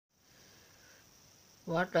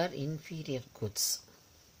What are inferior goods?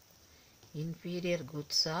 Inferior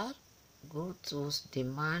goods are goods whose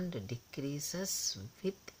demand decreases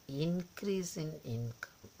with increase in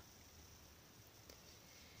income.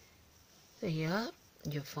 So here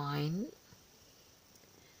you find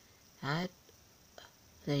at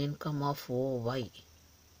the income of OY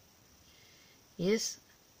is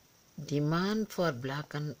demand for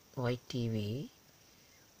black and white TV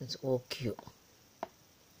is OQ.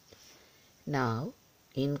 Now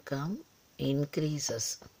income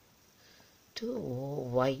increases to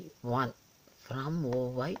OY1 from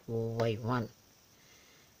OY1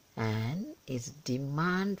 and its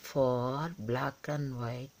demand for black and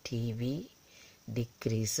white TV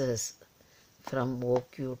decreases from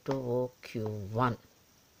OQ to OQ1.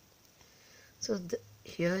 So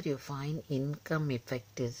here you find income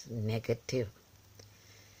effect is negative,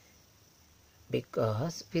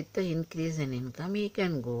 because with the increase in income you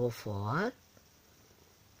can go for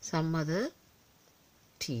some other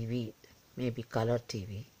TV, maybe color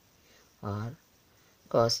TV or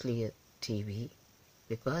costlier TV,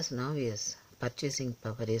 because now yes, purchasing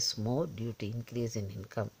power is more due to increase in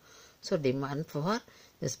income. So demand for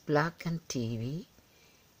this black and TV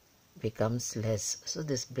becomes less. So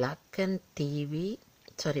this black and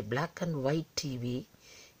white TV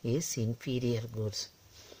is inferior goods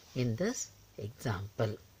in this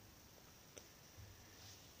example.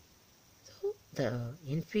 So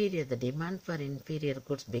the demand for inferior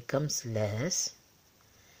goods becomes less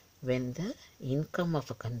when the income of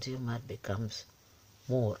a consumer becomes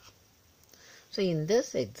more. So in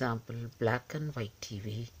this example, black and white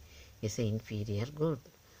TV is an inferior good.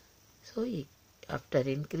 So after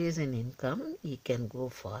increase in income, he can go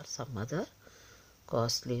for some other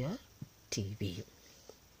costlier TV.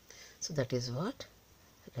 So that is what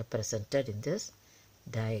represented in this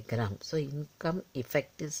diagram. So income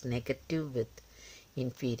effect is negative with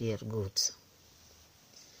inferior goods.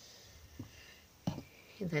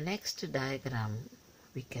 In the next diagram,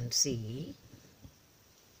 we can see,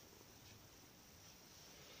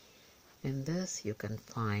 in this you can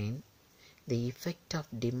find the effect of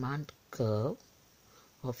demand curve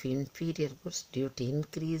of inferior goods due to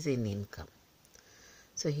increase in income.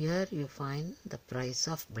 So here you find the price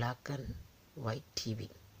of black and white TV.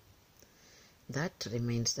 That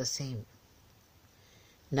remains the same.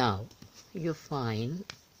 Now you find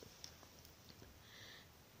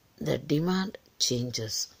the demand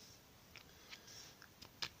changes.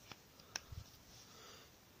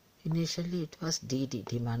 Initially it was DD,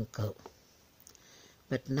 demand curve.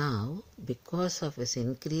 But now, because of its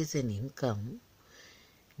increase in income,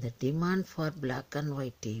 the demand for black and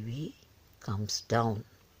white TV comes down,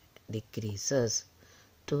 decreases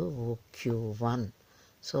to OQ1.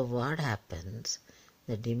 So what happens?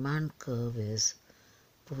 The demand curve is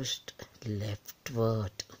pushed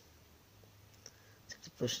leftward. So it's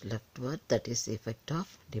pushed leftward, that is the effect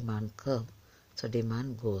of demand curve. So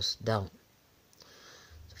demand goes down.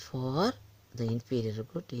 For the inferior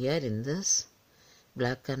good, here in this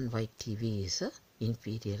black and white TV is a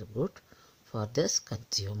inferior good for this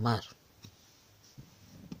consumer.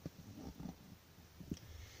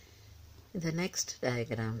 In the next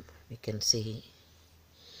diagram, we can see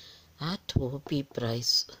at OP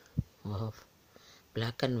price of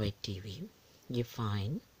black and white TV, you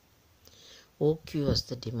find OQ as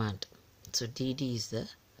the demand. So DD is the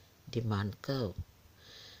demand curve.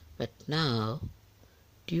 But now,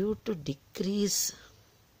 due to decrease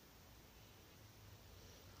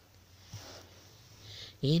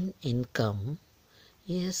in income,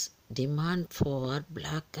 is demand for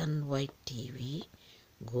black and white TV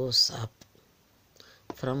goes up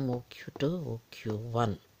from OQ to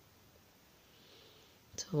OQ1.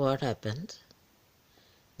 So what happens?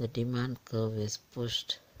 The demand curve is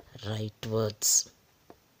pushed rightwards.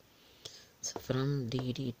 So from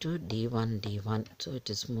DD to D1. So it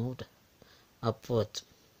is moved upwards.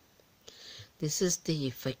 This is the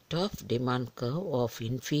effect of demand curve of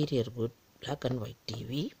inferior good black and white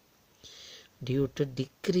TV due to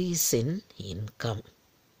decrease in income.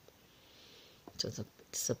 So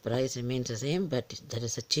the price remains the same, but there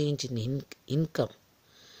is a change in income.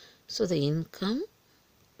 So the income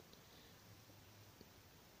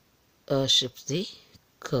shifts the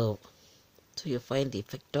curve. So you find the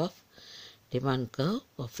effect of demand curve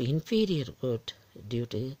of inferior good due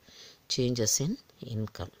to changes in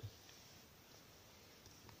income.